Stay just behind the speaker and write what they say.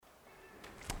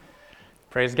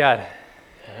Praise God.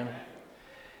 Amen.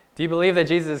 Do you believe that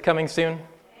Jesus is coming soon? Amen.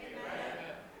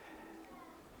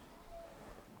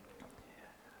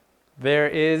 There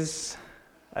is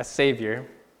a Savior,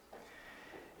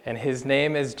 and His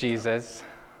name is Jesus,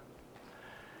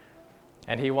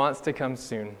 and He wants to come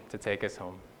soon to take us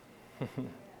home.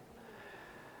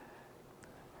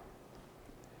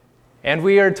 And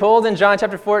we are told in John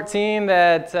chapter 14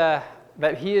 that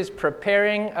He is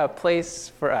preparing a place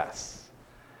for us.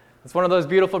 It's one of those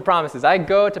beautiful promises. I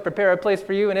go to prepare a place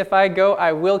for you, and if I go,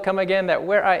 I will come again, that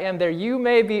where I am, there you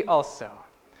may be also.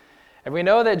 And we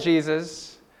know that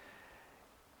Jesus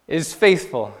is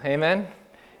faithful. Amen?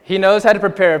 He knows how to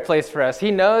prepare a place for us.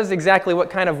 He knows exactly what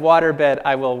kind of waterbed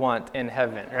I will want in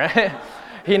heaven, right?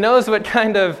 He knows what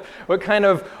kind of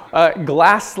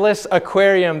glassless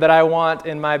aquarium that I want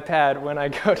in my pad when I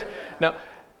go to... No,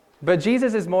 but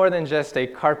Jesus is more than just a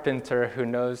carpenter who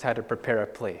knows how to prepare a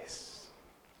place.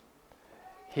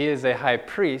 He is a high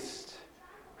priest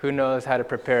who knows how to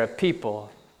prepare a people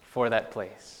for that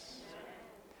place.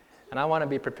 And I want to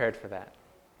be prepared for that.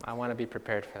 I want to be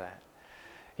prepared for that.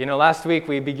 You know, last week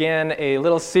we began a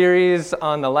little series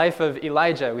on the life of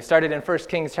Elijah. We started in 1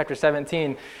 Kings chapter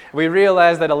 17. We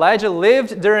realized that Elijah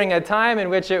lived during a time in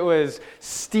which it was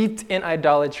steeped in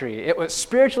idolatry. It was,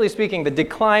 spiritually speaking, the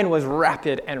decline was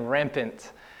rapid and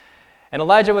rampant. And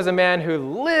Elijah was a man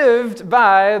who lived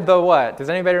by the what? Does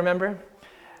anybody remember?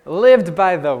 Lived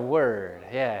by the word.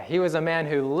 Yeah, he was a man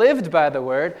who lived by the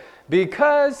word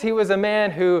because he was a man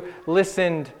who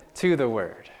listened to the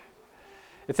word.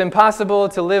 It's impossible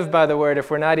to live by the word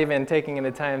if we're not even taking the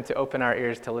time to open our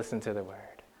ears to listen to the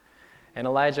word. And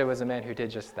Elijah was a man who did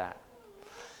just that.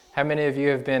 How many of you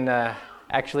have been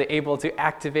actually able to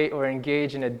activate or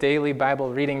engage in a daily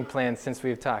Bible reading plan since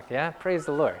we've talked? Yeah? Praise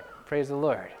the Lord. Praise the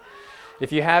Lord.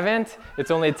 If you haven't,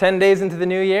 it's only 10 days into the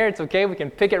new year. It's okay. We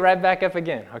can pick it right back up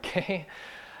again, okay?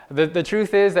 The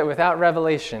truth is that without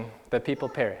revelation, the people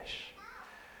perish.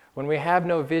 When we have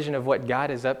no vision of what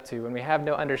God is up to, when we have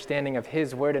no understanding of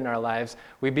His word in our lives,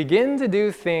 we begin to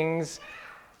do things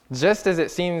just as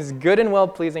it seems good and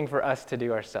well-pleasing for us to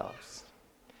do ourselves.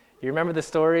 You remember the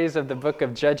stories of the book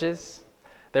of Judges?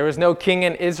 There was no king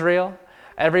in Israel.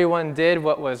 Everyone did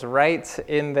what was right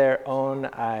in their own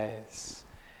eyes.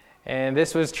 And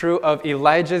this was true of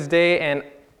Elijah's day, and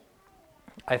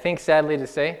I think sadly to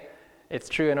say, it's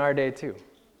true in our day too.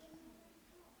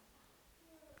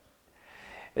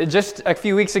 Just a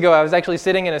few weeks ago, I was actually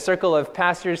sitting in a circle of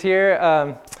pastors here.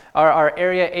 Our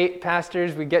Area 8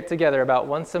 pastors, we get together about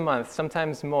once a month,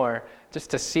 sometimes more, just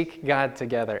to seek God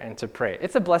together and to pray.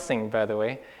 It's a blessing, by the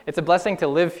way. It's a blessing to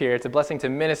live here. It's a blessing to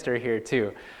minister here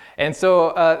too. And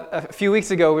so a few weeks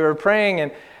ago, we were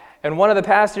praying, and one of the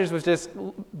pastors was just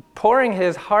pouring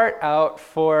his heart out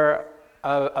for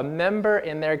a member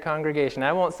in their congregation.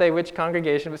 I won't say which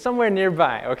congregation, but somewhere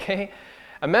nearby, okay?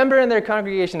 A member in their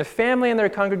congregation, a family in their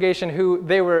congregation who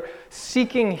they were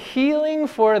seeking healing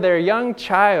for their young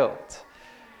child.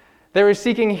 They were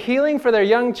seeking healing for their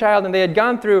young child, and they had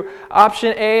gone through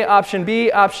option A, option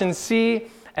B, option C,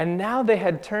 and now they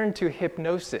had turned to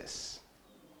hypnosis.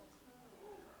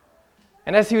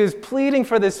 And as he was pleading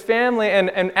for this family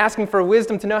and asking for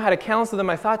wisdom to know how to counsel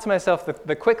them, I thought to myself,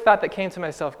 the quick thought that came to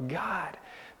myself, God,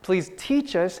 please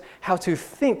teach us how to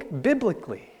think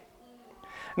biblically.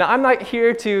 Now, I'm not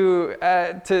here to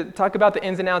talk about the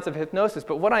ins and outs of hypnosis,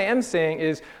 but what I am saying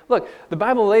is, look, the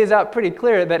Bible lays out pretty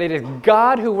clear that it is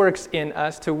God who works in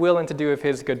us to will and to do of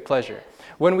His good pleasure.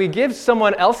 When we give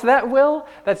someone else that will,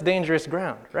 that's dangerous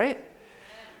ground, right?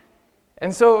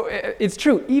 And so it's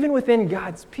true, even within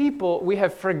God's people, we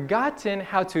have forgotten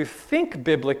how to think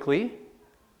biblically,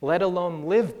 let alone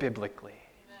live biblically.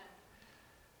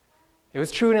 It was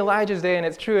true in Elijah's day, and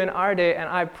it's true in our day, and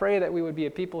I pray that we would be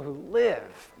a people who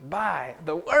live by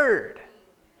the Word.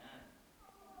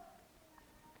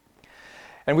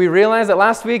 And we realized that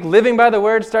last week, living by the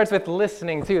Word starts with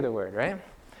listening to the Word, right?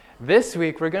 This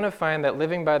week, we're going to find that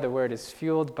living by the Word is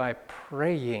fueled by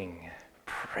praying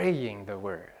the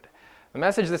Word. The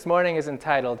message this morning is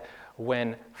entitled,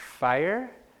 When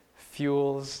Fire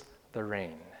Fuels the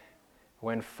Rain.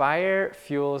 When fire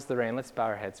fuels the rain. Let's bow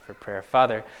our heads for prayer.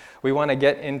 Father, we want to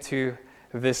get into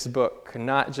this book,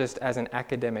 not just as an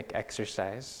academic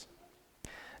exercise,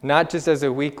 not just as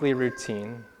a weekly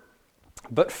routine,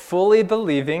 but fully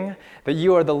believing that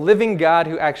you are the living God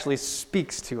who actually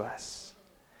speaks to us.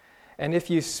 And if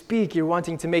you speak, you're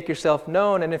wanting to make yourself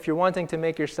known, and if you're wanting to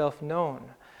make yourself known,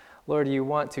 Lord, you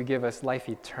want to give us life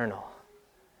eternal.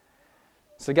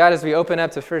 So God, as we open up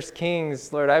to 1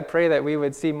 Kings, Lord, I pray that we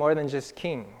would see more than just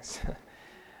kings.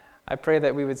 I pray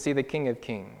that we would see the King of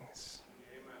Kings,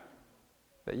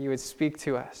 that you would speak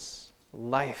to us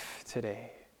life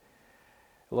today.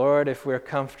 Lord, if we're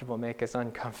comfortable, make us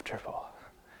uncomfortable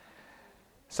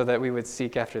so that we would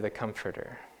seek after the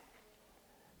Comforter.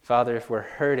 Father, if we're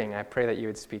hurting, I pray that you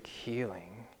would speak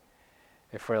healing.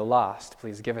 If we're lost,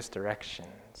 please give us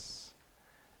directions.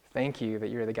 Thank you that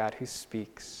you're the God who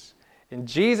speaks. In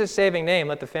Jesus' saving name,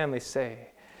 let the family say,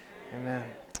 amen.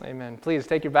 Amen. Please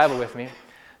take your Bible with me.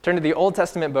 Turn to the Old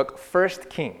Testament book, 1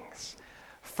 Kings.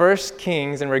 1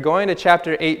 Kings, and we're going to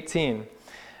chapter 18.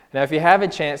 Now, if you have a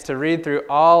chance to read through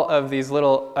all of these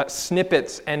little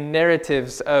snippets and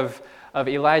narratives of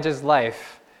Elijah's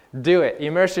life, do it.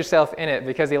 Immerse yourself in it,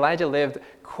 because Elijah lived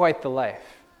quite the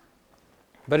life.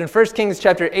 But in 1 Kings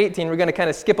chapter 18, we're going to kind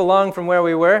of skip along from where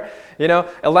we were.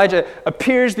 Elijah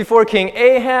appears before King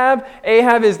Ahab.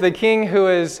 Ahab is the king who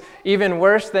is even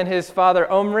worse than his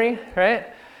father Omri, right?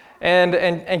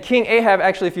 And King Ahab,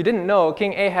 actually, if you didn't know,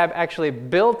 King Ahab actually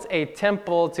built a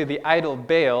temple to the idol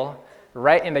Baal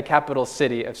right in the capital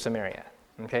city of Samaria.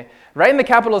 Okay? Right in the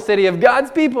capital city of God's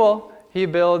people, he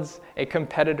builds a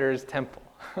competitor's temple.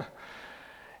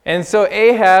 And so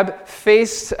Ahab,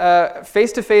 face to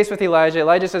face with Elijah,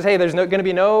 Elijah says, hey, there's going to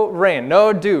be no rain,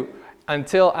 no dew,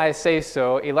 until I say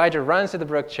so. Elijah runs to the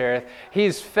brook Cherith.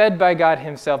 He's fed by God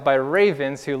himself, by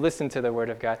ravens who listen to the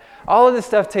word of God. All of this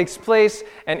stuff takes place,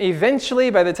 and eventually,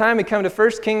 by the time we come to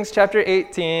 1 Kings chapter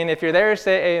 18, if you're there,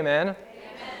 say amen. Amen.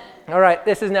 All right,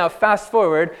 this is now fast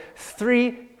forward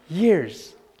 3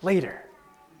 years later.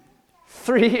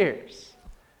 3 years.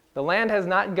 The land has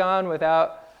gone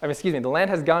without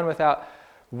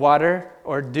water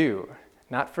or dew.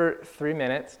 Not for 3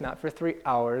 minutes, not for 3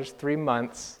 hours, 3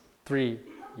 months, 3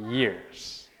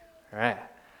 years. All right.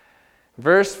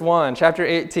 Verse 1, chapter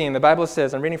 18, the Bible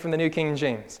says, I'm reading from the New King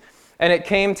James, and it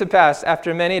came to pass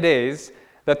after many days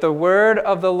that the word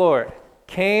of the Lord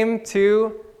came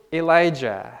to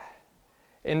Elijah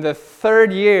in the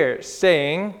 3rd year,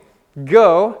 saying,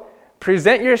 go,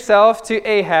 present yourself to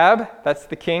Ahab, that's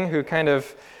the king who kind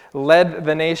of led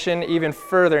the nation even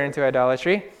further into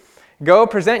idolatry. Go,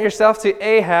 present yourself to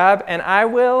Ahab, and I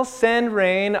will send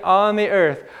rain on the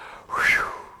earth. Whew.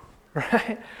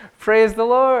 Right? Praise the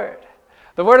Lord.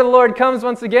 The word of the Lord comes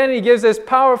once again, and he gives this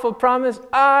powerful promise,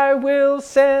 I will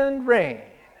send rain.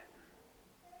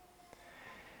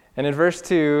 And in verse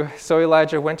 2, so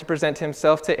Elijah went to present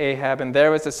himself to Ahab, and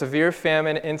there was a severe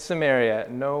famine in Samaria.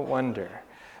 No wonder.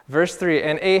 Verse 3,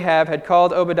 and Ahab had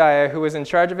called Obadiah, who was in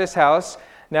charge of his house.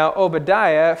 Now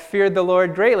Obadiah feared the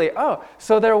Lord greatly. Oh,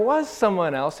 so there was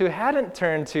someone else who hadn't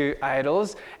turned to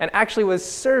idols and actually was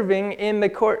serving in the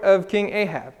court of King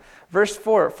Ahab. Verse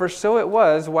 4, for so it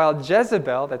was while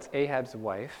Jezebel, that's Ahab's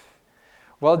wife,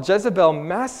 while Jezebel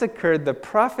massacred the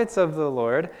prophets of the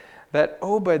Lord, that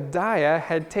Obadiah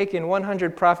had taken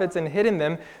 100 prophets and hidden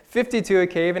them 50 to a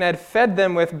cave and had fed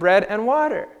them with bread and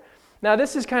water. Now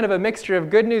this is kind of a mixture of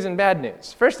good news and bad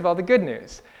news. First of all, the good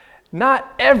news.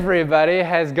 Not everybody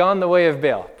has gone the way of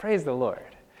Baal. Praise the Lord.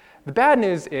 The bad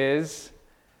news is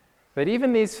that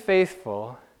even these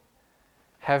faithful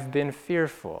have been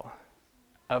fearful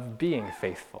of being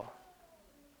faithful.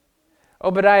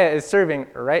 Obadiah is serving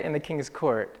right in the king's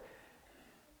court.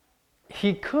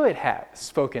 He could have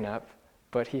spoken up,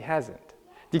 but he hasn't. Do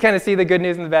you kind of see the good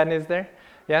news and the bad news there?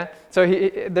 Yeah? So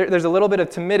there's a little bit of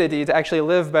timidity to actually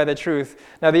live by the truth.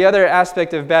 Now, the other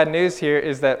aspect of bad news here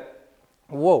is that,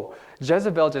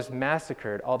 Jezebel just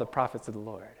massacred all the prophets of the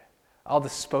Lord, all the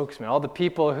spokesmen, all the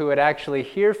people who would actually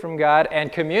hear from God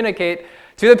and communicate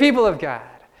to the people of God.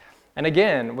 And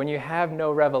again, when you have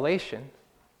no revelation,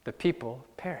 the people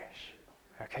perish.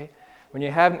 Okay?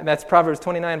 That's Proverbs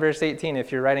 29, verse 18,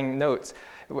 if you're writing notes.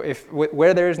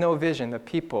 Where there is no vision, the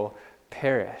people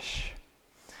perish.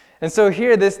 And so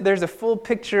here, there's a full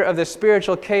picture of the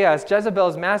spiritual chaos.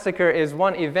 Jezebel's massacre is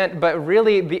one event, but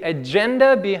really the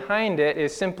agenda behind it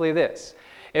is simply this.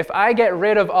 If I get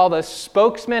rid of all the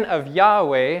spokesmen of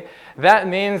Yahweh, that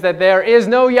means that there is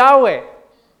no Yahweh.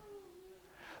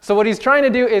 So what he's trying to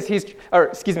do is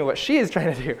what she is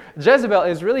trying to do. Jezebel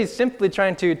is really simply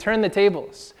trying to turn the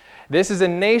tables. This is a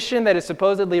nation that is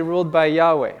supposedly ruled by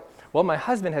Yahweh. Well, my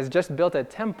husband has just built a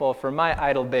temple for my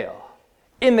idol Baal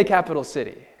in the capital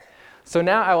city. So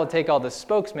now I will take all the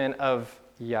spokesmen of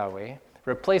Yahweh,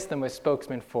 replace them with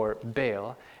spokesmen for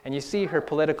Baal, and you see her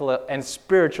political and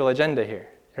spiritual agenda here,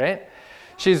 right?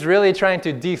 She's really trying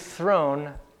to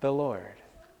dethrone the Lord.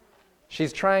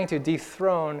 She's trying to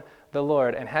dethrone the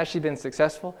Lord. And has she been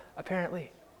successful?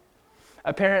 Apparently.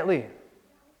 Apparently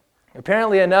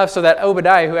enough so that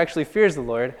Obadiah, who actually fears the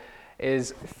Lord,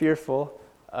 is fearful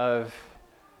of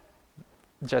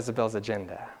Jezebel's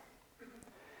agenda.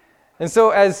 And so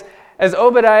as as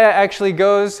Obadiah actually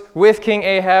goes with King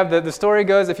Ahab, the story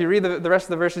goes, if you read the rest of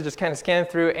the verses, just kind of scan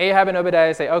through, Ahab and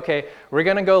Obadiah say, okay, we're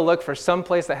going to go look for some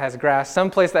place that has grass, some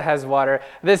place that has water.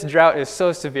 This drought is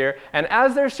so severe. And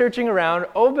as they're searching around,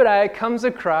 Obadiah comes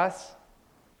across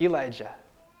Elijah.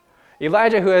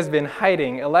 Elijah who has been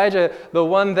hiding. Elijah, the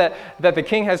one that the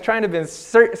king has trying to been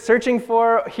searching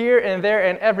for here and there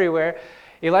and everywhere.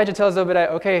 Elijah tells Obadiah,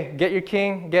 okay, get your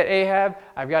king, get Ahab.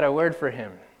 I've got a word for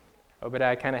him.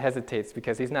 Obadiah kind of hesitates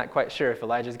because he's not quite sure if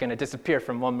Elijah is going to disappear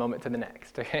from one moment to the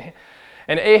next. Okay?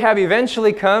 And Ahab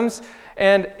eventually comes,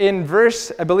 and in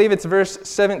I believe it's verse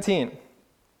 17.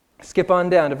 Skip on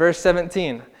down to verse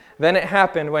 17. Then it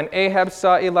happened when Ahab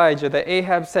saw Elijah that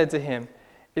Ahab said to him,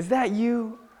 "Is that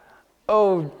you,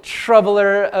 O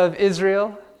troubler of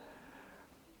Israel?"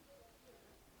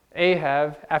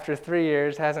 Ahab, after 3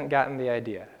 years, hasn't gotten the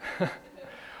idea.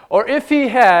 Or if he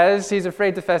has, he's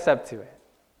afraid to fess up to it.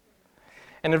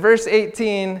 And in verse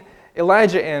 18,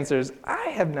 Elijah answers, "I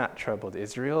have not troubled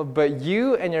Israel, but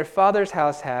you and your father's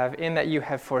house have, in that you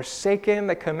have forsaken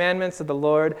the commandments of the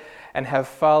Lord and have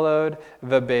followed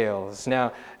the Baals."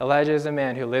 Now, Elijah is a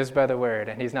man who lives by the word,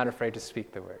 and he's not afraid to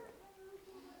speak the word.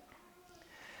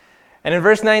 And in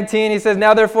verse 19, he says,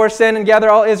 "Now therefore send and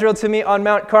gather all Israel to me on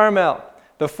Mount Carmel,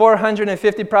 the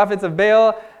 450 prophets of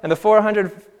Baal and the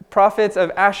 400 prophets of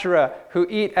Asherah who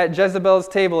eat at Jezebel's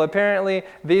table." Apparently,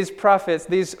 these prophets,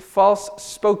 these false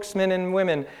spokesmen and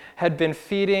women, had been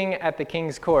feeding at the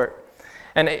king's court.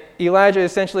 And Elijah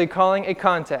is essentially calling a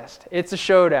contest. It's a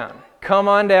showdown. Come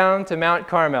on down to Mount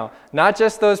Carmel. Not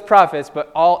just those prophets,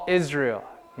 but all Israel.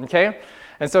 Okay?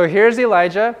 And so here's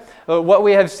Elijah. What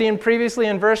we have seen previously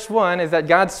in verse 1 is that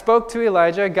God spoke to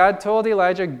Elijah. God told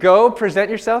Elijah, "Go present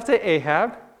yourself to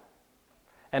Ahab,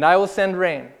 and I will send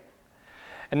rain."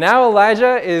 And now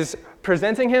Elijah is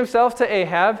presenting himself to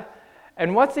Ahab.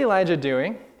 And what's Elijah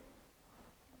doing?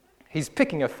 He's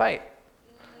picking a fight.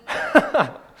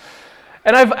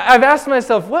 And I've asked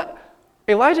myself, what?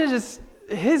 Elijah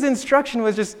his instruction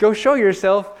was just go show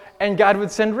yourself and God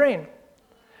would send rain.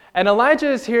 And Elijah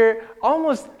is here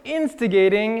almost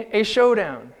instigating a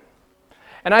showdown.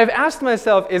 And I've asked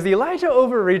myself, is Elijah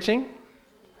overreaching?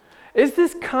 Is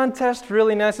this contest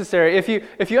really necessary?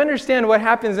 If you understand what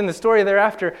happens in the story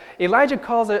thereafter, Elijah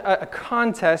calls it a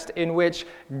contest in which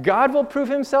God will prove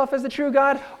himself as the true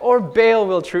God or Baal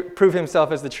will prove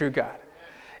himself as the true God.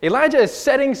 Elijah is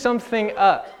setting something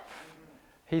up.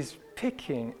 He's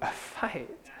picking a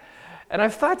fight. And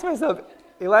I've thought to myself,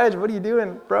 Elijah, what are you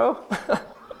doing, bro?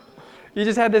 You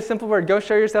just had this simple word, go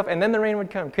show yourself, and then the rain would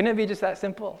come. Couldn't it be just that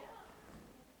simple?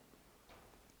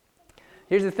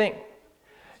 Here's the thing.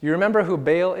 You remember who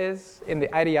Baal is in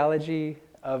the ideology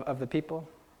of the people?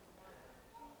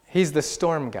 He's the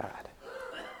storm god.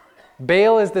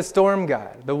 Baal is the storm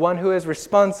god, the one who is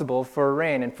responsible for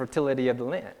rain and fertility of the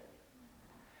land.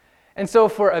 And so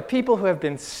for a people who have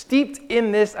been steeped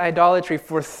in this idolatry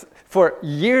for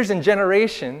years and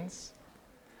generations,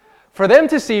 for them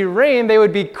to see rain, they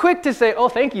would be quick to say, "Oh,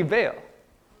 thank you, Baal."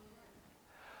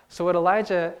 So what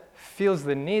Elijah feels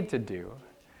the need to do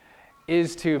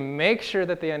is to make sure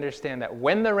that they understand that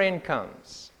when the rain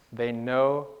comes, they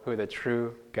know who the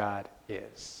true God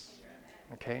is.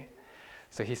 Okay?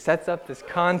 So he sets up this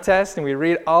contest, and we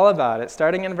read all about it,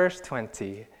 starting in verse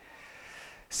 20.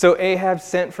 "So Ahab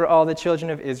sent for all the children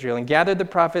of Israel and gathered the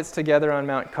prophets together on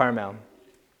Mount Carmel.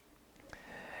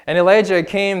 And Elijah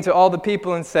came to all the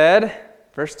people and said,"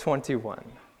 verse 21.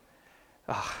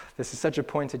 This is such a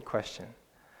pointed question.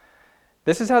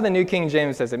 This is how the New King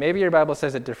James says it. Maybe your Bible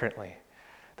says it differently.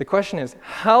 The question is,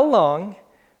 how long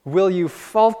will you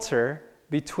falter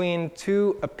between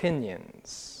two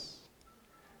opinions?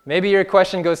 Maybe your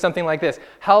question goes something like this.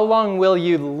 How long will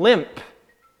you limp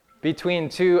between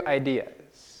two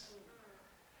ideas?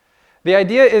 The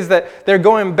idea is that they're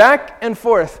going back and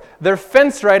forth. They're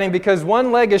fence riding because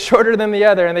one leg is shorter than the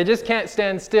other, and they just can't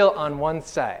stand still on one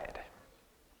side.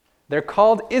 They're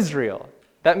called Israel.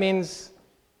 That means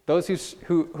those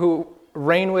who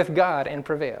reign with God and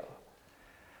prevail.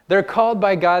 They're called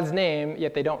by God's name,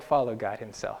 yet they don't follow God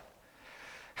himself.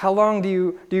 How long do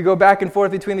you go back and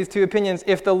forth between these two opinions?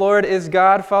 If the Lord is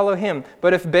God, follow him.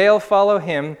 But if Baal, follow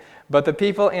him. But the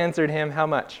people answered him, how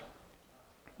much?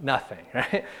 Nothing,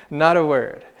 right? Not a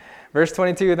word. Verse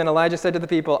 22, "Then Elijah said to the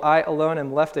people, I alone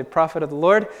am left a prophet of the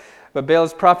Lord, but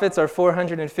Baal's prophets are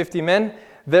 450 men.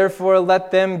 Therefore let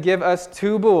them give us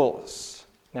 2 bulls.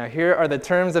 Now here are the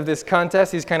terms of this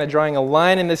contest. He's kind of drawing a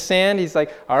line in the sand. He's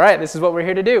like, all right, this is what we're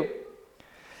here to do.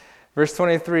 Verse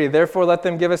 23, "Therefore let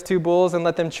them give us 2 bulls, and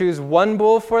let them choose 1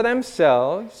 bull for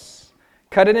themselves,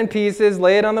 Cut it in pieces,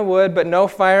 lay it on the wood, but no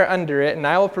fire under it, and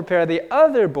I will prepare the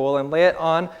other bull and lay it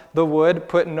on the wood,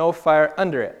 put no fire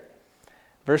under it.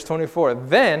 Verse 24,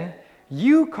 then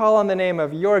you call on the name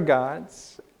of your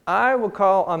gods, I will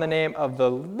call on the name of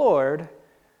the Lord,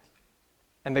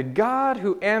 and the God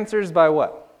who answers by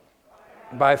what?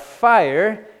 By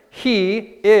fire, he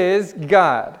is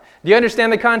God. Do you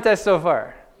understand the context so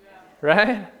far? Yeah.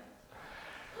 Right?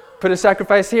 Put a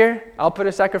sacrifice here, I'll put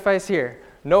a sacrifice here.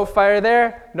 No fire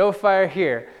there, no fire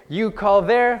here. You call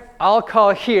there, I'll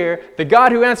call here. The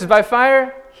God who answers by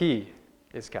fire, he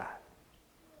is God.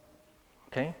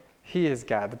 Okay? He is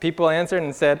God. The people answered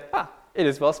and said, it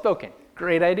is well spoken.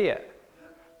 Great idea.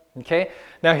 Okay?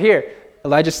 Now here,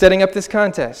 Elijah's setting up this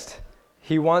contest.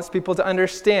 He wants people to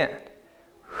understand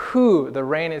who the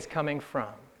rain is coming from.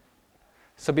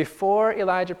 So before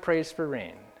Elijah prays for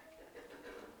rain,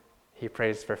 he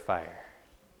prays for fire.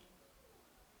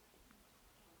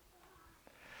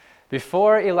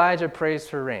 Before Elijah prays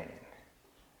for rain,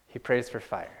 he prays for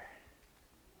fire.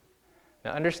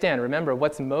 Now understand, remember,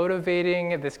 what's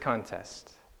motivating this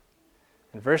contest?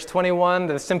 In verse 21,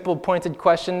 the simple pointed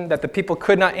question that the people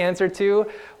could not answer to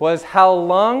was, how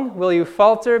long will you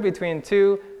falter between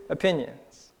two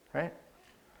opinions? Right?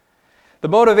 The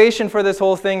motivation for this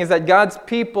whole thing is that God's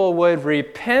people would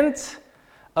repent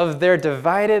of their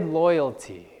divided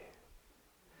loyalty.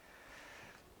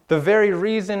 The very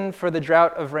reason for the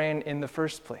drought of rain in the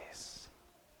first place.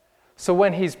 So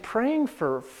when he's praying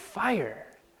for fire,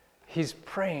 he's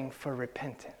praying for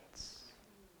repentance.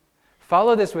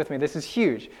 Follow this with me. This is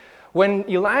huge. When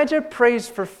Elijah prays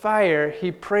for fire, he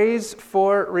prays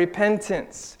for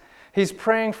repentance. He's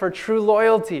praying for true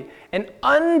loyalty, an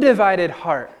undivided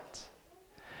heart.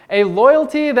 A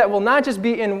loyalty that will not just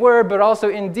be in word, but also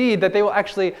in deed, that they will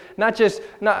actually not just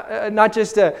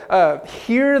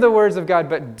hear the words of God,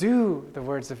 but do the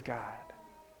words of God.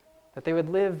 That they would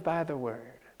live by the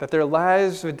word. That their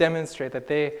lives would demonstrate that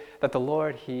the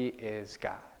Lord, he is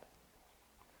God.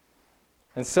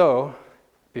 And so,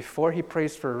 before he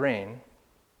prays for rain,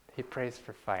 he prays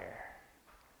for fire.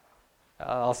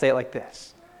 I'll say it like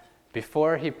this.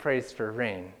 Before he prays for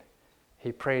rain,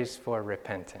 he prays for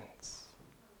repentance.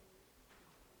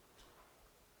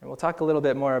 And we'll talk a little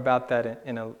bit more about that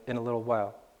in a little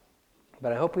while.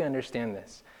 But I hope we understand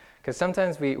this. Because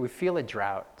sometimes we feel a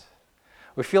drought.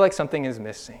 We feel like something is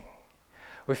missing.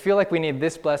 We feel like we need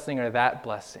this blessing or that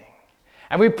blessing.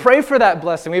 And we pray for that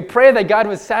blessing. We pray that God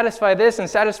would satisfy this and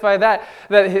satisfy that,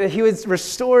 that he would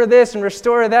restore this and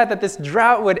restore that this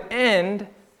drought would end.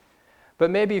 But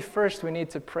maybe first we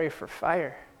need to pray for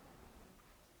fire,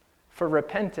 for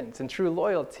repentance and true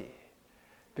loyalty.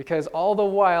 Because all the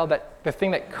while, that the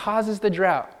thing that causes the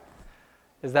drought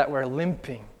is that we're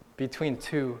limping between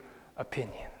two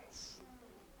opinions.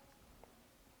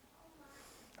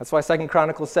 That's why 2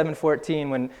 Chronicles 7:14,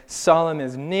 when Solomon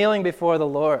is kneeling before the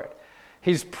Lord,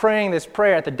 he's praying this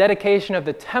prayer at the dedication of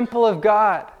the temple of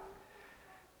God.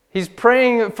 He's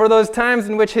praying for those times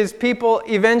in which his people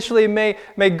eventually may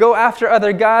go after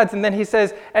other gods. And then he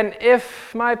says, and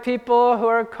if my people who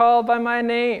are called by my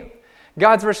name,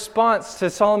 God's response to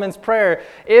Solomon's prayer,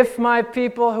 if my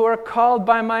people who are called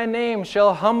by my name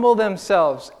shall humble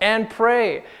themselves and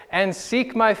pray and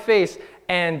seek my face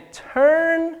and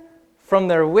turn from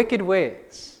their wicked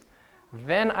ways,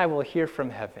 then I will hear from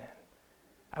heaven.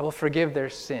 I will forgive their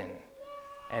sin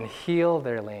and heal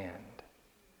their land.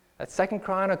 That's 2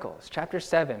 Chronicles chapter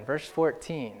 7, verse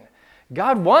 14.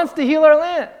 God wants to heal our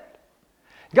land.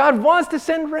 God wants to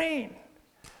send rain.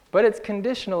 But it's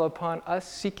conditional upon us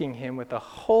seeking him with a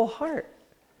whole heart.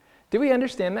 Do we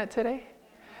understand that today?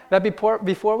 That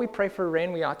before we pray for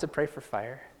rain, we ought to pray for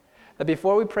fire. That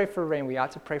before we pray for rain, we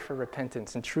ought to pray for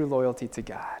repentance and true loyalty to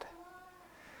God.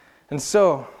 And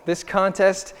so, this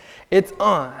contest, it's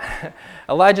on.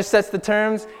 Elijah sets the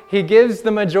terms. He gives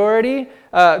the majority,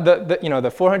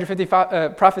 the 450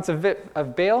 prophets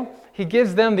of Baal, he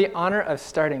gives them the honor of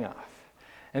starting off.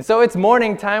 And so it's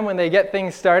morning time when they get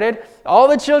things started. All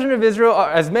the children of Israel,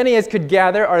 as many as could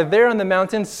gather, are there on the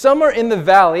mountain. Some are in the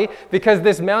valley because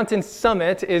this mountain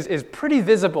summit is pretty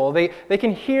visible. They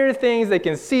can hear things, they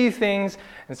can see things.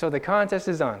 And so the contest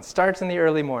is on. Starts in the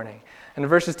early morning. And in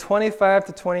verses 25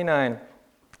 to 29,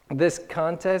 this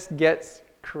contest gets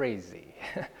crazy.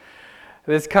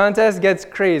 This contest gets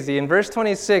crazy. In verse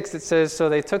 26, it says, so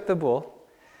they took the bull,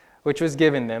 which was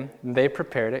given them, and they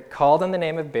prepared it, called on the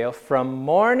name of Baal from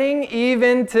morning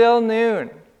even till noon.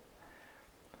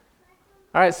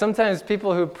 All right, sometimes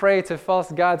people who pray to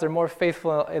false gods are more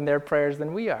faithful in their prayers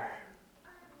than we are.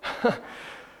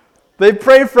 They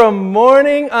pray from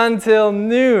morning until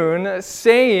noon,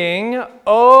 saying,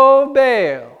 O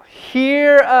Baal,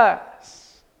 hear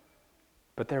us.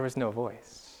 But there was no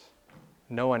voice.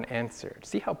 No one answered.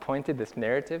 See how pointed this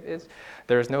narrative is?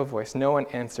 There was no voice. No one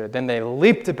answered. Then they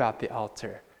leaped about the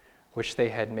altar which they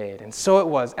had made. And so it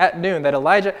was at noon that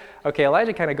Elijah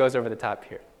kind of goes over the top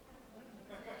here.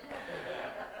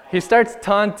 He starts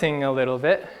taunting a little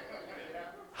bit,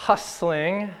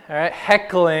 hustling, all right,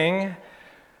 heckling.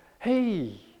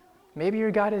 Hey, maybe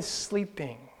your God is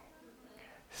sleeping.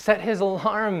 Set his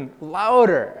alarm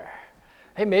louder.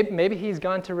 Hey, maybe he's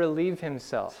gone to relieve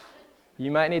himself.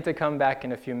 You might need to come back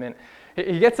in a few minutes.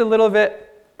 He gets a little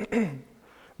bit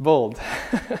bold.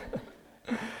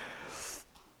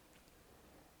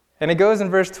 And it goes in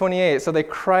verse 28, so they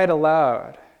cried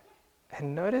aloud.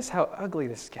 And notice how ugly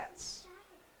this gets.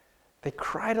 They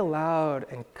cried aloud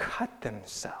and cut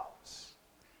themselves,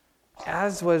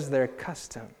 as was their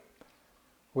custom,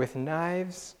 with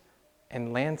knives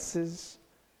and lances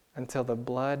until the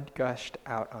blood gushed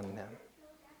out on them.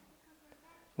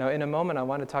 Now, in a moment, I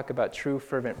want to talk about true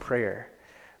fervent prayer,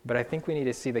 but I think we need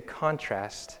to see the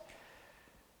contrast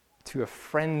to a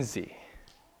frenzy.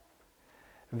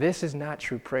 This is not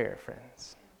true prayer,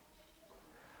 friends.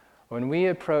 When we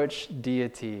approach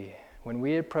deity, when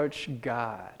we approach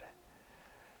God,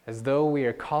 as though we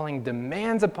are calling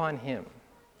demands upon him,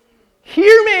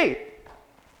 hear me!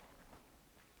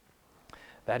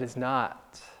 That is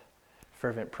not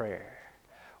fervent prayer.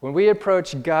 When we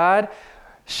approach God,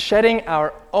 shedding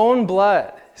our own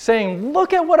blood, saying,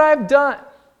 look at what I've done,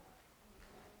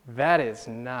 that is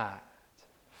not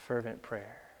fervent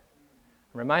prayer.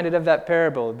 I'm reminded of that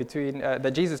parable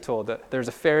that Jesus told. There's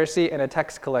a Pharisee and a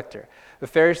tax collector. The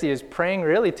Pharisee is praying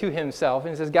really to himself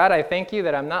and says, God, I thank you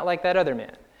that I'm not like that other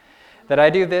man. That I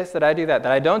do this, that I do that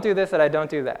I don't do this, that I don't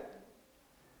do that.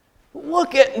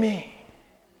 Look at me.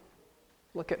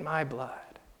 Look at my blood.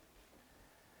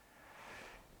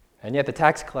 And yet the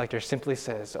tax collector simply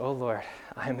says, oh Lord,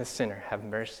 I am a sinner. Have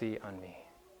mercy on me.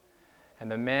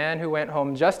 And the man who went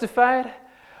home justified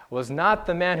was not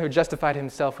the man who justified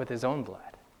himself with his own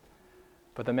blood,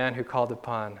 but the man who called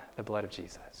upon the blood of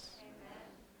Jesus. Amen.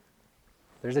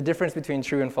 There's a difference between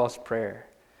true and false prayer.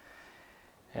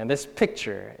 And this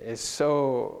picture is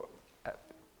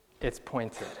it's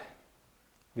pointed.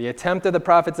 The attempt of the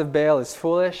prophets of Baal is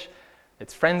foolish,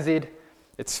 it's frenzied,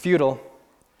 it's futile.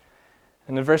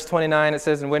 And in verse 29 it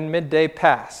says, and when midday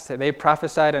passed, they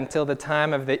prophesied until the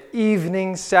time of the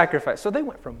evening sacrifice. So they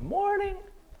went from morning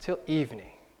till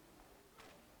evening.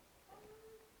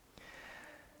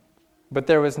 But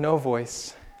there was no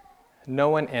voice, no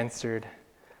one answered,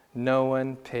 no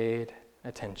one paid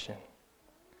attention.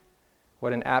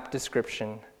 What an apt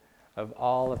description of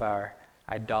all of our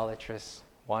idolatrous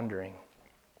wandering.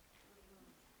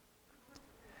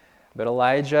 But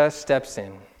Elijah steps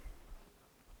in,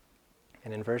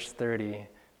 and in verse 30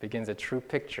 begins a true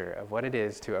picture of what it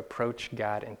is to approach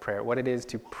God in prayer, what it is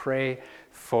to pray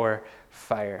for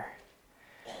fire.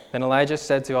 Then Elijah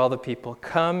said to all the people,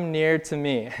 come near to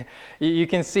me. You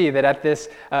can see that at this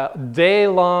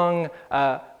day-long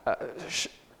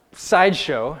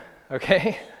sideshow,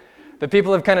 okay, the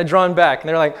people have kind of drawn back, and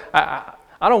they're like, I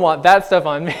don't want that stuff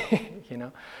on me, you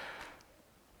know.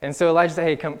 And so Elijah said,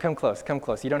 hey, come close, come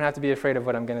close. You don't have to be afraid of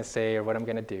what I'm going to say or what I'm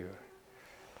going to do.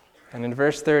 And in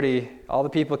verse 30, all the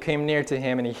people came near to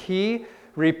him, and he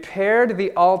repaired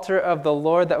the altar of the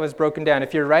Lord that was broken down.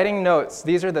 If you're writing notes,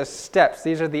 these are the steps,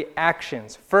 these are the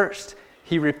actions. First,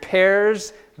 he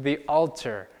repairs the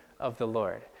altar of the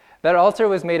Lord. That altar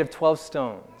was made of 12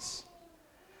 stones.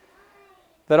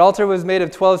 That altar was made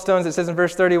of 12 stones. It says in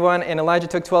verse 31, and Elijah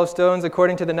took 12 stones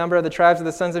according to the number of the tribes of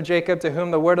the sons of Jacob, to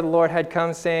whom the word of the Lord had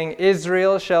come, saying,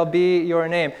 Israel shall be your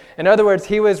name. In other words,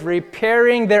 he was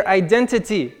repairing their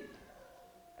identity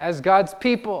as God's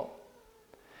people.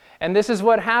 And this is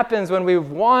what happens when we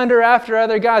wander after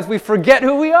other gods. We forget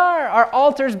who we are. Our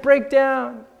altars break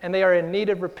down, and they are in need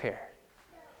of repair.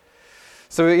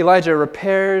 So Elijah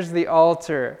repairs the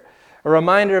altar, a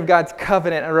reminder of God's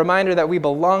covenant, a reminder that we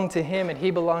belong to him and he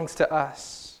belongs to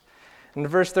us. In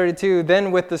verse 32,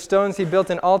 then with the stones he built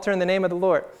an altar in the name of the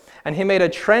Lord. And he made a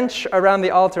trench around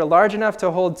the altar large enough to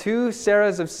hold 2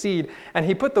 seahs of seed. And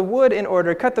he put the wood in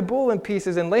order, cut the bull in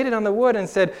pieces, and laid it on the wood, and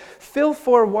said, fill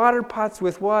 4 water pots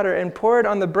with water, and pour it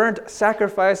on the burnt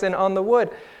sacrifice and on the wood.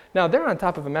 Now, they're on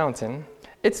top of a mountain.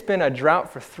 It's been a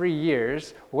drought for 3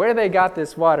 years. Where they got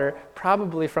this water?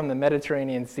 Probably from the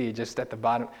Mediterranean Sea, just at the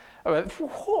bottom. So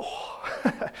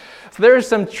there's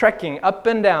some trekking up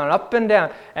and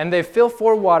down, and they fill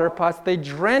 4 water pots. They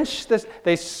drench this,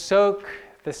 they soak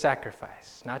the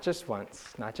sacrifice. Not just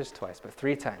once, not just twice, but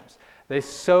 3 times. They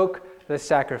soak the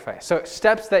sacrifice. So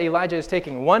steps that Elijah is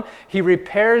taking. 1, he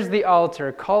repairs the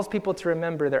altar, calls people to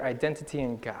remember their identity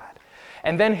in God.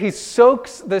 And then he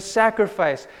soaks the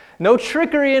sacrifice. No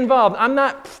trickery involved.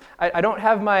 I don't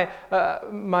have my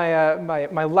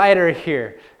lighter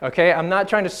here, okay? I'm not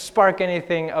trying to spark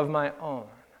anything of my own.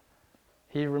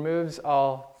 He removes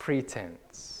all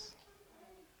pretense.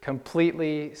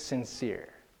 Completely sincere.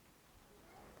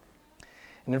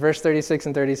 And in verse 36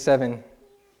 and 37,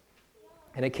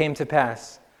 and it came to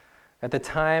pass at the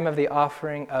time of the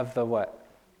offering of the what?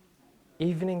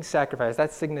 Evening sacrifice.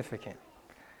 That's significant.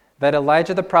 That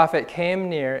Elijah the prophet came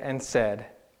near and said,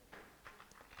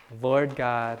 Lord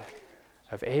God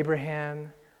of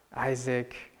Abraham,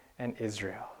 Isaac, and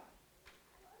Israel.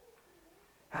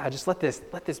 Just let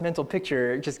this mental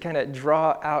picture just kind of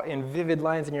draw out in vivid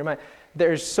lines in your mind.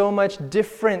 There's so much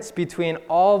difference between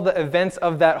all the events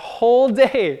of that whole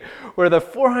day where the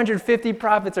 450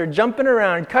 prophets are jumping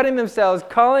around, cutting themselves,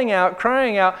 calling out,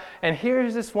 crying out, and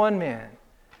here's this one man,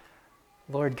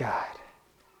 Lord God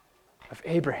of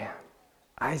Abraham,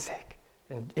 Isaac,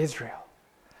 and Israel.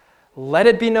 Let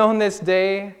it be known this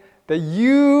day that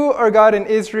you are God in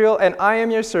Israel, and I am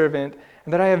your servant,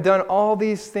 and that I have done all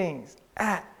these things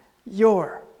at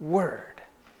your word.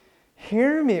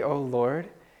 Hear me, O Lord.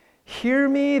 Hear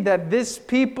me, that this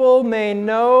people may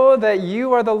know that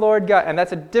you are the Lord God. And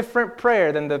that's a different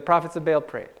prayer than the prophets of Baal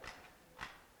prayed.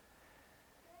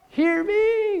 Hear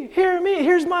me,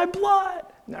 here's my blood.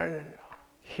 No.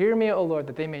 Hear me, O Lord,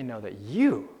 that they may know that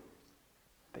you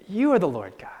are the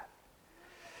Lord God.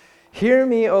 Hear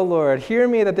me, O Lord, hear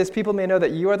me, that this people may know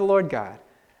that you are the Lord God,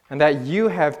 and that you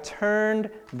have turned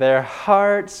their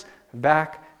hearts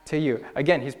back to you.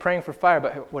 Again, he's praying for fire,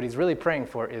 but what he's really praying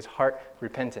for is heart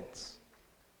repentance.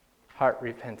 Heart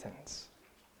repentance.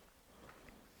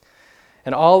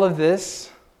 And all of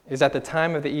this is at the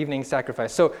time of the evening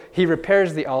sacrifice. So he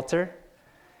repairs the altar.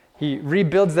 He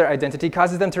rebuilds their identity,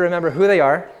 causes them to remember who they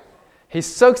are. He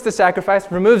soaks the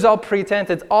sacrifice, removes all pretense,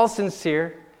 it's all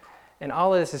sincere. And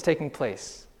all of this is taking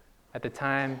place at the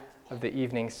time of the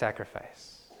evening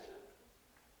sacrifice.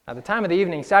 At the time of the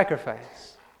evening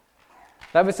sacrifice,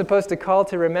 that was supposed to call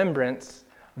to remembrance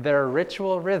their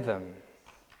ritual rhythm,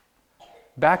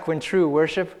 back when true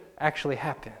worship actually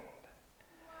happened.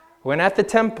 When at the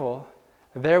temple,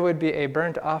 there would be a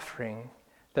burnt offering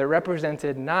that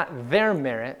represented not their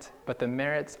merit, but the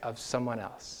merits of someone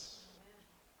else.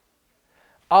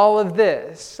 All of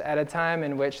this at a time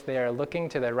in which they are looking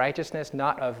to the righteousness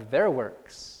not of their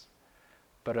works,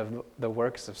 but of the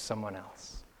works of someone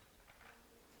else.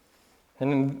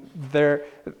 And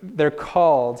they're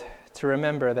called to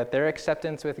remember that their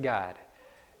acceptance with God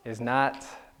is not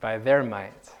by their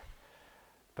might,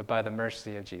 but by the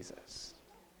mercy of Jesus.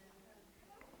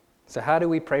 So how do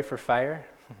we pray for fire?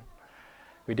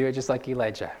 We do it just like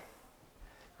Elijah.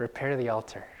 Repair the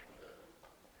altar.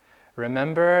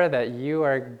 Remember that you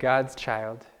are God's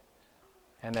child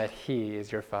and that He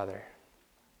is your Father.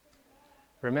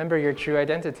 Remember your true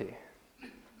identity.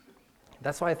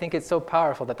 That's why I think it's so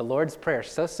powerful that the Lord's Prayer,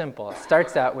 so simple,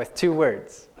 starts out with 2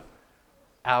 words.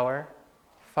 Our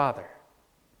Father.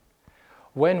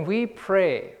 When we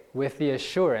pray with the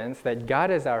assurance that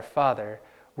God is our Father,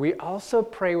 we also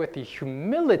pray with the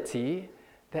humility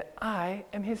that I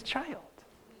am His child.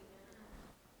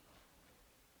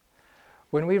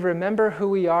 When we remember who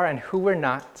we are and who we're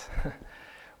not,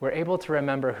 we're able to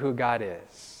remember who God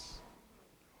is.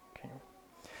 Okay.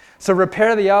 So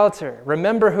repair the altar.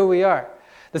 Remember who we are.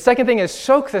 The second thing is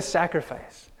soak the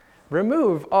sacrifice.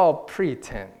 Remove all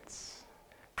pretense.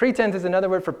 Pretense is another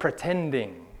word for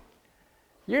pretending.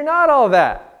 You're not all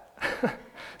that.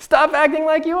 Stop acting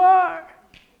like you are.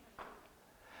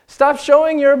 Stop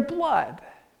showing your blood.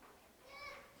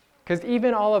 Because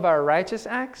even all of our righteous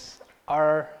acts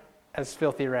are as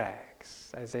filthy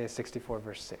rags. Isaiah 64,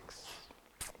 verse 6.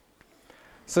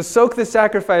 So soak the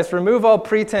sacrifice, remove all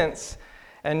pretense,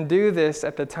 and do this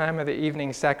at the time of the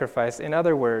evening sacrifice. In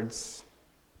other words,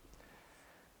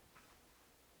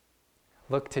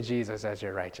 look to Jesus as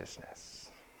your righteousness.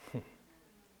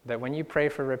 That when you pray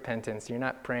for repentance, you're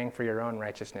not praying for your own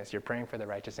righteousness, you're praying for the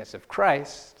righteousness of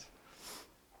Christ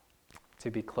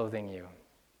to be clothing you.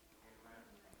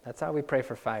 That's how we pray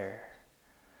for fire.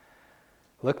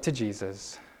 Look to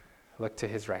Jesus. Look to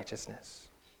His righteousness.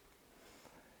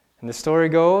 And the story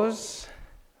goes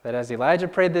that as Elijah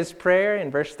prayed this prayer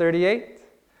in verse 38,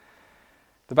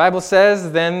 the Bible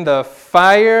says, then the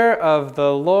fire of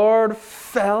the Lord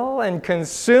fell and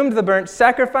consumed the burnt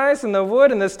sacrifice and the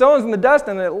wood and the stones and the dust,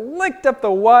 and it licked up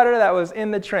the water that was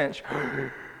in the trench.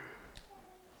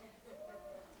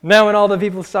 Now when all the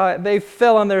people saw it, they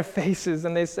fell on their faces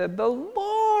and they said, "The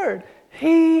Lord,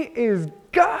 He is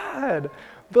God.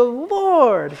 The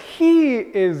Lord, He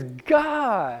is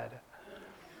God."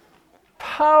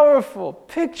 Powerful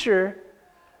picture.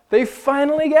 They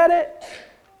finally get it.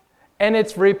 And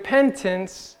it's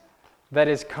repentance that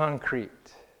is concrete.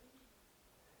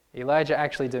 Elijah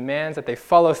actually demands that they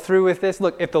follow through with this.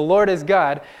 Look, if the Lord is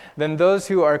God, then those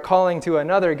who are calling to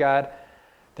another God,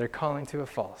 they're calling to a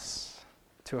false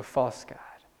God.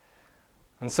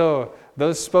 And so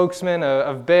those spokesmen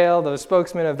of Baal, those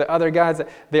spokesmen of the other gods,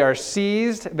 they are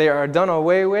seized, they are done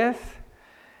away with.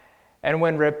 And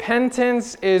when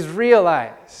repentance is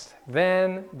realized,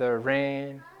 then the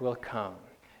rain will come.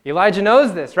 Elijah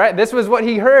knows this, right? This was what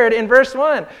he heard in verse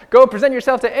 1. Go present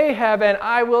yourself to Ahab and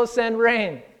I will send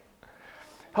rain.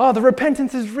 Oh, the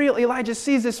repentance is real. Elijah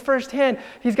sees this firsthand.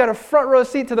 He's got a front row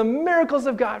seat to the miracles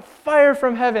of God, fire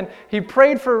from heaven. He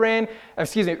prayed for rain,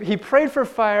 he prayed for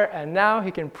fire, and now he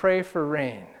can pray for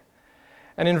rain.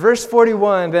 And in verse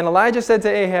 41, then Elijah said to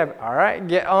Ahab, all right,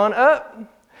 get on up,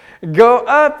 go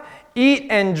up, eat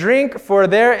and drink, for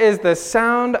there is the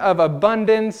sound of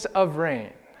abundance of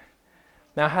rain.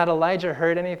 Now, had Elijah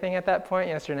heard anything at that point?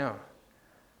 Yes or no?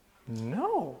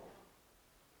 No.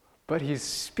 But he's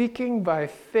speaking by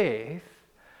faith,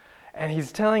 and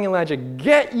he's telling Elijah,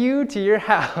 get you to your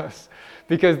house,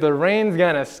 because the rain's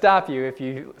going to stop you if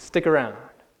you stick around.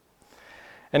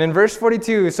 And in verse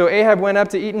 42, so Ahab went up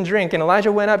to eat and drink, and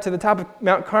Elijah went up to the top of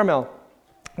Mount Carmel.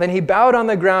 Then he bowed on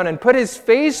the ground and put his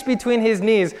face between his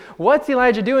knees. What's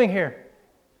Elijah doing here?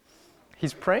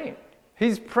 He's praying.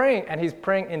 He's praying, and he's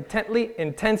praying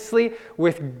intensely,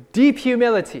 with deep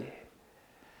humility.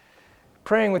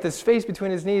 Praying with his face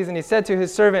between his knees, and he said to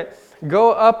his servant,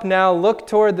 go up now, look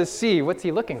toward the sea. What's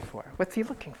he looking for?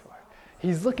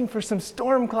 He's looking for some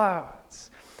storm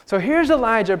clouds. So here's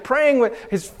Elijah praying with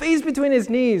his face between his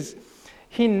knees.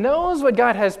 He knows what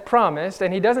God has promised,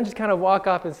 and he doesn't just kind of walk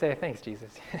up and say, thanks,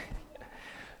 Jesus.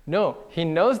 No, he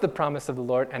knows the promise of the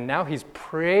Lord, and now he's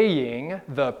praying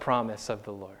the promise of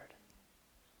the Lord.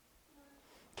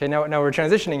 Okay, now we're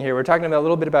transitioning here. We're talking about a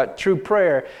little bit about true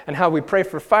prayer and how we pray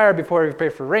for fire before we pray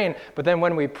for rain. But then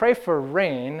when we pray for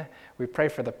rain, we pray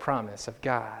for the promise of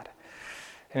God.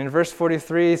 And in verse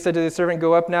 43, he said to the servant,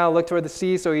 go up now, look toward the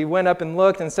sea. So he went up and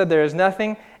looked and said, there is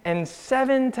nothing. And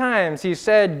 7 times he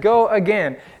said, go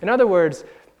again. In other words,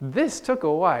 this took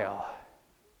a while.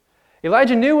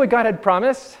 Elijah knew what God had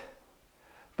promised,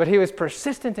 but he was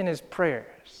persistent in his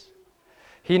prayers.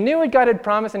 He knew what God had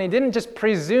promised, and he didn't just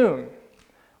presume.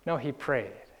 No, he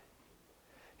prayed.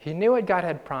 He knew what God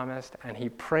had promised, and he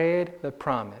prayed the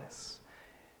promise.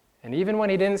 And even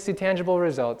when he didn't see tangible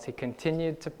results, he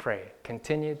continued to pray,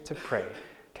 continued to pray,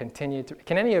 continued to...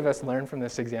 Can any of us learn from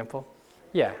this example?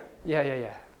 Yeah.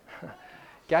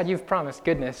 God, you've promised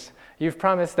goodness. You've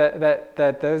promised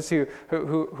that those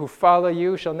who follow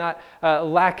you shall not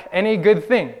lack any good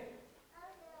thing.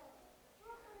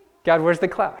 God, where's the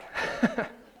cloud?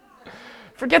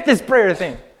 Forget this prayer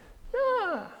thing.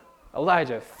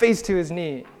 Elijah, face to his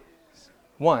knees,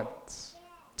 once,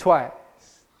 twice,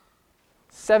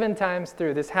 7 times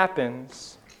through. This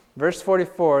happens. Verse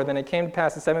 44, then it came to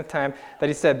pass the 7th time that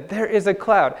he said, there is a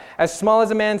cloud, as small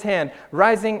as a man's hand,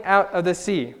 rising out of the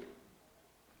sea.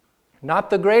 Not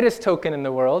the greatest token in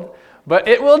the world, but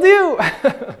it will do.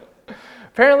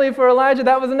 Apparently for Elijah,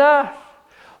 that was enough.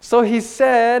 So he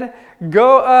said,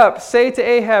 go up, say to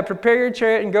Ahab, prepare your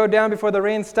chariot and go down before the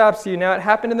rain stops you. Now it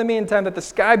happened in the meantime that the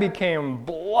sky became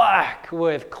black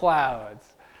with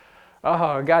clouds.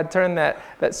 Oh, God turned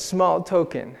that small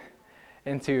token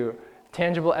into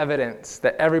tangible evidence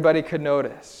that everybody could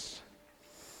notice.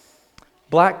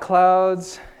 Black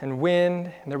clouds and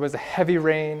wind, and there was a heavy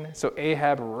rain. So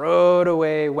Ahab rode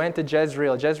away, went to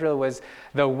Jezreel. Jezreel was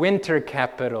the winter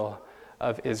capital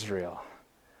of Israel.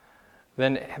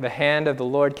 Then the hand of the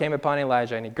Lord came upon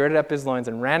Elijah, and he girded up his loins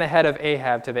and ran ahead of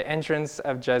Ahab to the entrance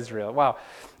of Jezreel. Wow.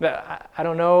 I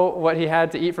don't know what he had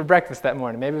to eat for breakfast that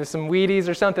morning. Maybe it was some Wheaties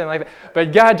or something like that.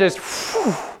 But God just,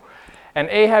 and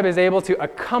Ahab is able to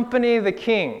accompany the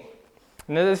king.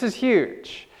 Now, this is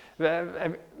huge.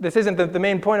 This isn't the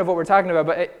main point of what we're talking about,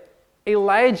 but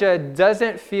Elijah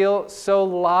doesn't feel so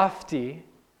lofty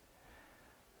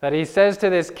that he says to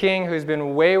this king who's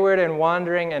been wayward and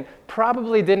wandering and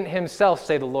probably didn't himself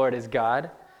say the Lord is God.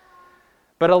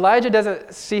 But Elijah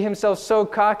doesn't see himself so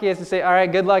cocky as to say, all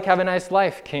right, good luck, have a nice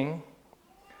life, king.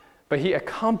 But he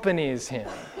accompanies him.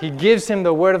 He gives him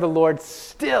the word of the Lord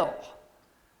still.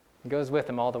 He goes with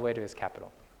him all the way to his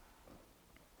capital.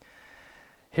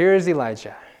 Here is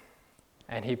Elijah,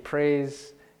 and he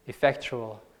prays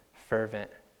effectual, fervent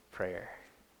prayer.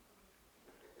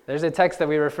 There's a text that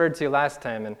we referred to last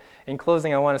time, and in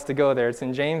closing, I want us to go there. It's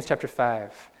in James chapter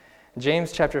 5.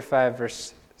 James chapter 5,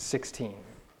 verse 16.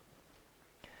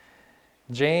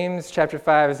 James chapter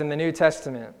 5 is in the New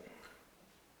Testament.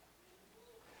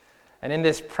 And in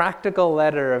this practical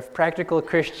letter of practical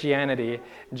Christianity,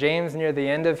 James, near the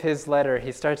end of his letter,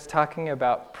 he starts talking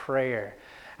about prayer.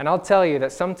 And I'll tell you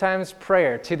that sometimes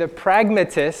prayer, to the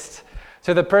pragmatist,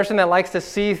 to the person that likes to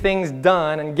see things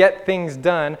done and get things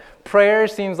done, prayer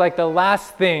seems like the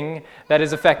last thing that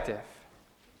is effective.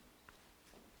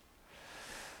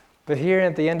 But here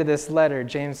at the end of this letter,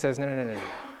 James says, no.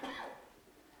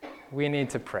 We need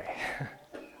to pray.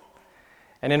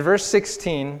 And in verse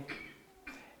 16,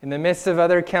 in the midst of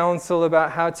other counsel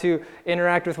about how to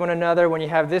interact with one another when you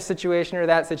have this situation or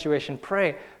that situation,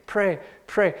 pray. And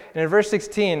in verse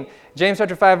 16, James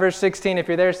chapter 5, verse 16, if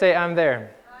you're there, say, I'm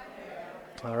there.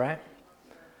 All right.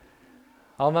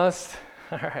 Almost?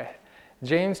 All right.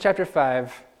 James chapter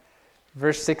 5,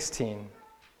 verse 16.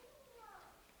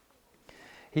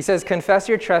 He says, confess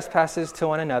your trespasses to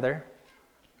one another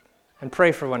and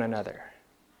pray for one another.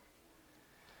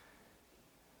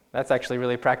 That's actually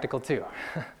really practical too.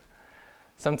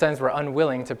 Sometimes we're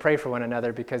unwilling to pray for one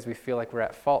another because we feel like we're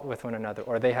at fault with one another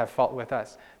or they have fault with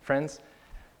us. Friends,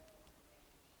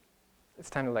 it's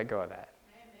time to let go of that.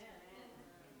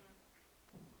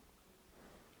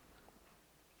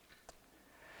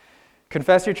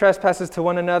 Confess your trespasses to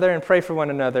one another and pray for one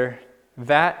another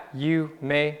that you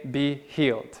may be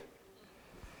healed.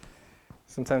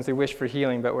 Sometimes we wish for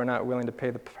healing, but we're not willing to pay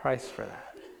the price for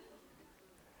that.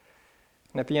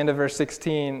 And at the end of verse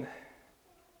 16,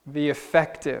 the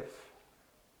effective,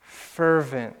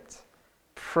 fervent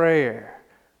prayer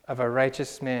of a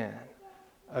righteous man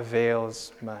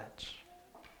avails much.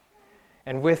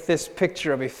 And with this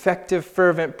picture of effective,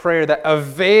 fervent prayer that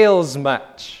avails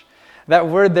much, that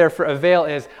word there for avail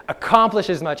is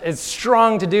accomplishes much, it's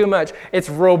strong to do much, it's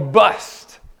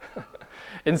robust.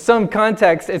 In some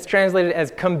contexts, it's translated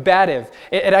as combative.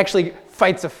 It actually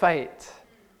fights a fight.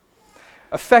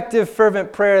 Effective,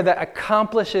 fervent prayer that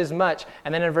accomplishes much.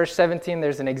 And then in verse 17,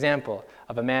 there's an example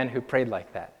of a man who prayed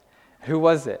like that. Who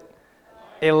was it?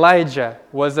 Elijah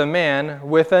was a man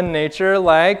with a nature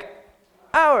like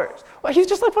ours. Well, he's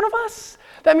just like one of us.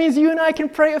 That means you and I can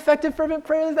pray effective, fervent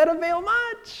prayers that avail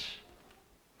much.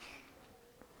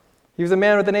 He was a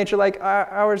man with a nature like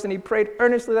ours, and he prayed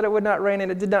earnestly that it would not rain,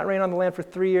 and it did not rain on the land for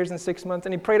 3 years and 6 months.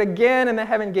 And he prayed again, and the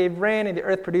heaven gave rain, and the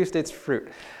earth produced its fruit.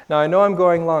 Now, I know I'm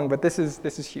going long, but this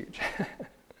is huge.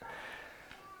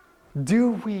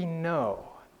 Do we know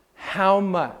how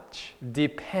much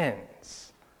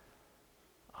depends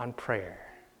on prayer?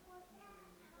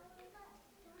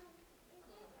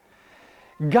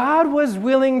 God was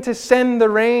willing to send the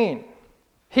rain.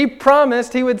 He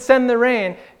promised he would send the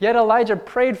rain, yet Elijah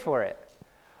prayed for it.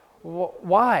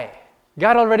 Why?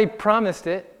 God already promised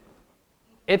it.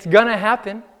 It's going to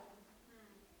happen.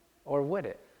 Or would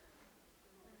it?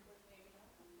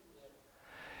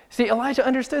 See, Elijah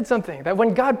understood something, that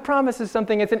when God promises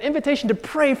something, it's an invitation to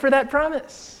pray for that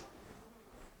promise.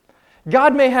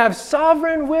 God may have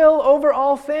sovereign will over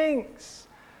all things,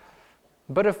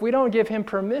 but if we don't give him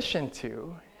permission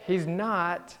to, he's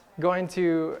not going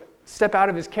to step out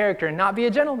of his character and not be a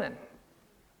gentleman.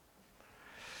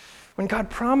 When God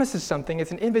promises something,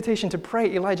 it's an invitation to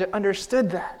pray. Elijah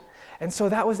understood that. And so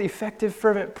that was effective,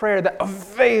 fervent prayer that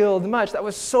availed much, that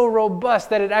was so robust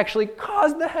that it actually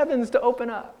caused the heavens to open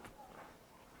up.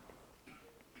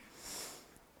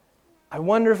 I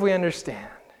wonder if we understand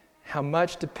how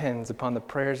much depends upon the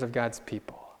prayers of God's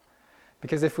people.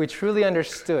 Because if we truly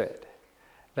understood,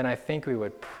 then I think we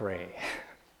would pray.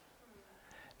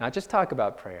 Not just talk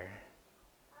about prayer.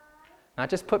 Not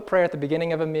just put prayer at the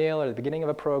beginning of a meal or the beginning of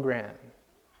a program,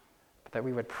 but that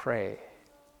we would pray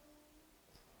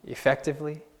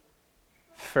effectively,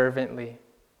 fervently,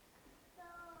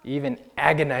 even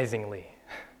agonizingly.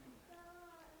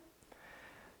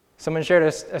 Someone shared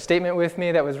a statement with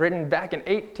me that was written back in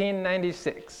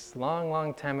 1896,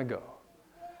 long time ago.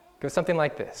 It goes something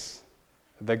like this: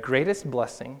 the greatest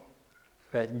blessing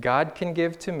that God can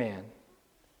give to man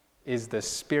is the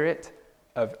spirit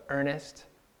of earnest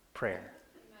prayer.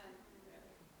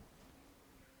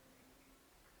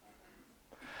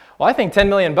 Well, I think $10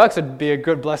 million would be a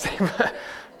good blessing.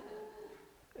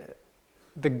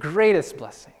 The greatest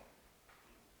blessing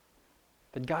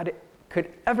that God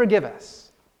could ever give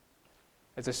us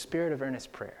is a spirit of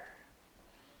earnest prayer.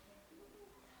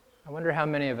 I wonder how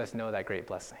many of us know that great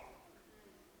blessing.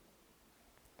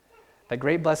 The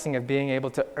great blessing of being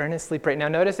able to earnestly pray. Now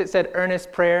notice it said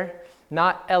earnest prayer,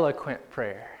 not eloquent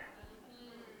prayer.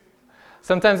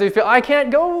 Sometimes we feel, I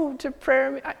can't go to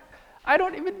prayer. I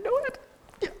don't even know it.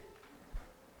 Yeah.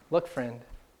 Look, friend,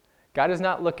 God is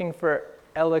not looking for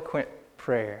eloquent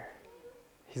prayer.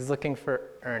 He's looking for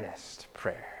earnest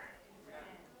prayer.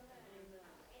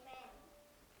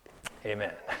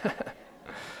 Amen.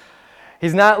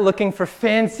 He's not looking for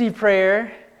fancy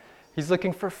prayer. He's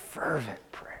looking for fervent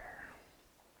prayer.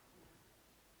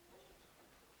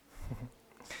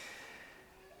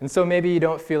 And so maybe you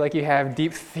don't feel like you have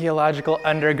deep theological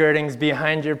undergirdings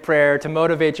behind your prayer to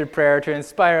motivate your prayer, to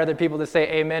inspire other people to say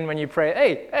amen when you pray.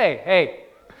 Hey.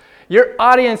 Your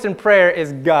audience in prayer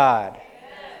is God.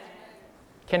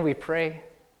 Can we pray?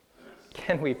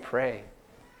 Can we pray?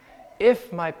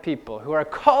 If my people who are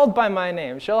called by my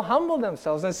name shall humble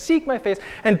themselves and seek my face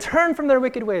and turn from their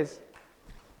wicked ways,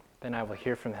 then I will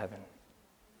hear from heaven.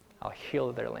 I'll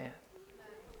heal their land,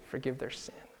 forgive their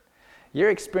sin.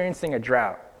 You're experiencing a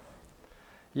drought.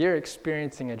 You're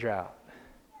experiencing a drought.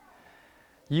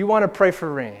 You want to pray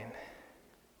for rain,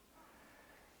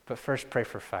 but first pray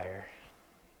for fire.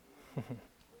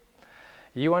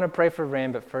 You want to pray for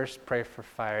rain, but first pray for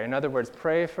fire. In other words,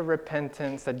 pray for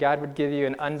repentance, that God would give you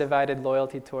an undivided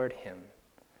loyalty toward Him.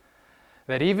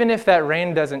 That even if that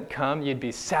rain doesn't come, you'd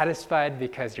be satisfied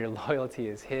because your loyalty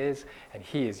is His and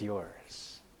He is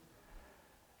yours.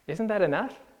 Isn't that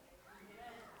enough?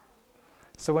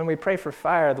 So when we pray for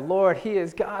fire, the Lord, He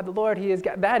is God, the Lord, He is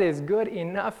God, that is good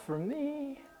enough for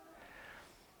me.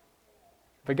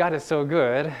 But God is so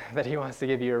good that He wants to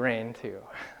give you a rain too.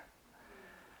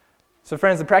 So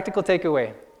friends, the practical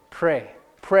takeaway, pray,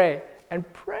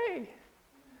 and pray.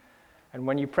 And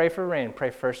when you pray for rain,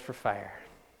 pray first for fire.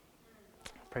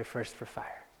 Pray first for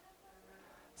fire.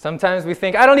 Sometimes we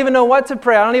think, I don't even know what to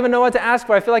pray. I don't even know what to ask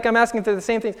for. I feel like I'm asking for the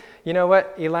same things. You know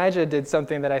what? Elijah did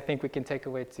something that I think we can take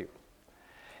away too.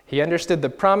 He understood the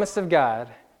promise of God,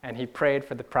 and he prayed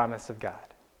for the promise of God.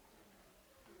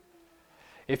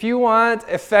 If you want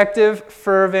effective,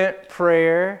 fervent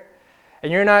prayer,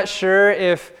 and you're not sure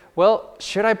if, well,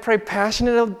 should I pray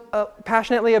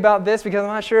passionately about this because I'm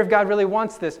not sure if God really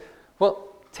wants this? Well,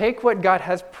 take what God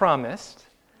has promised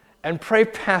and pray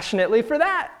passionately for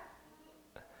that.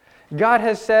 God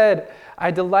has said,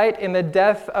 I delight in the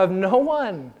death of no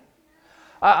one.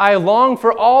 I long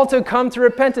for all to come to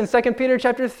repentance, 2 Peter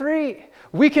chapter 3.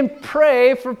 We can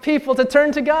pray for people to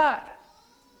turn to God.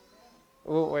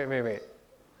 Wait.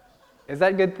 Is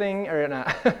that a good thing or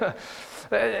not?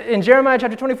 In Jeremiah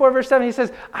chapter 24, verse 7, he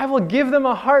says, I will give them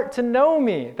a heart to know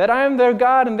me, that I am their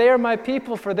God and they are my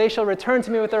people, for they shall return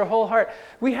to me with their whole heart.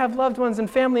 We have loved ones and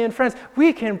family and friends.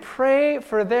 We can pray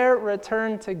for their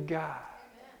return to God.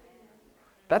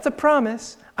 That's a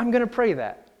promise. I'm going to pray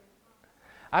that.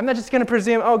 I'm not just going to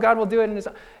presume, oh, God will do it in His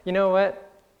own. You know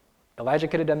what? Elijah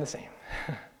could have done the same.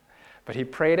 But he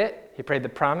prayed it, he prayed the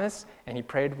promise, and he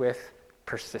prayed with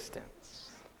persistence.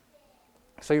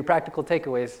 So your practical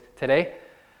takeaways today,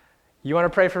 you want to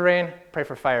pray for rain? Pray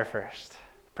for fire first.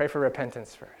 Pray for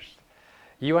repentance first.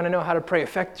 You want to know how to pray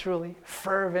effectually,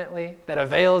 fervently, that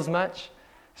avails much?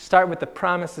 Start with the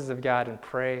promises of God and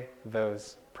pray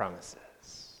those promises.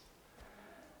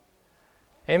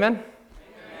 Amen?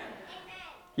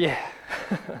 Yeah.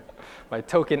 My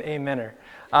token amener.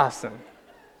 Awesome.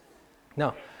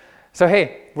 No. So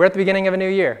hey, we're at the beginning of a new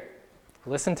year.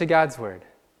 Listen to God's word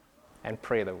and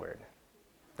pray the word.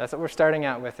 That's what we're starting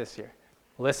out with this year.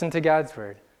 Listen to God's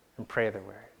word and pray the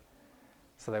word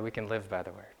so that we can live by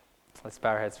the word. Let's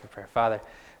bow our heads for prayer. Father,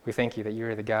 we thank you that you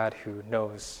are the God who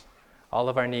knows all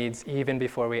of our needs even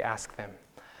before we ask them.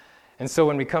 And so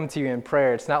when we come to you in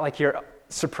prayer, it's not like you're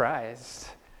surprised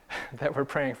that we're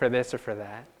praying for this or for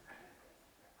that.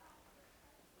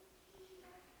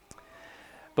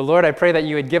 But Lord, I pray that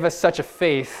you would give us such a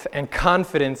faith and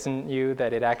confidence in you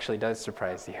that it actually does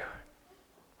surprise you.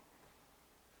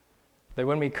 That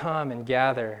when we come and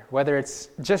gather, whether it's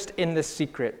just in the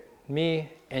secret, me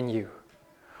and you,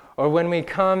 or when we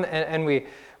come and we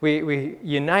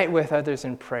unite with others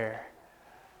in prayer,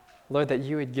 Lord, that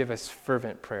you would give us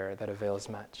fervent prayer that avails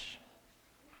much.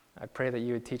 I pray that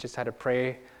you would teach us how to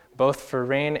pray both for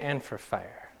rain and for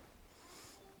fire.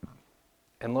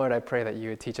 And Lord, I pray that you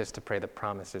would teach us to pray the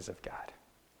promises of God.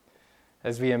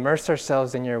 As we immerse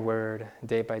ourselves in your word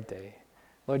day by day,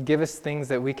 Lord, give us things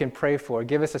that we can pray for.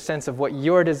 Give us a sense of what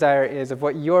your desire is, of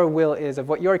what your will is, of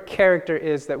what your character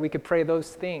is, that we could pray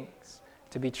those things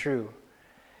to be true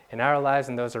in our lives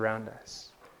and those around us.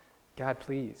 God,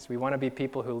 please, we want to be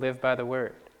people who live by the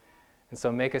word. And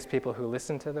so make us people who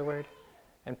listen to the word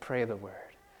and pray the word.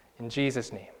 In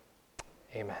Jesus' name,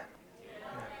 amen.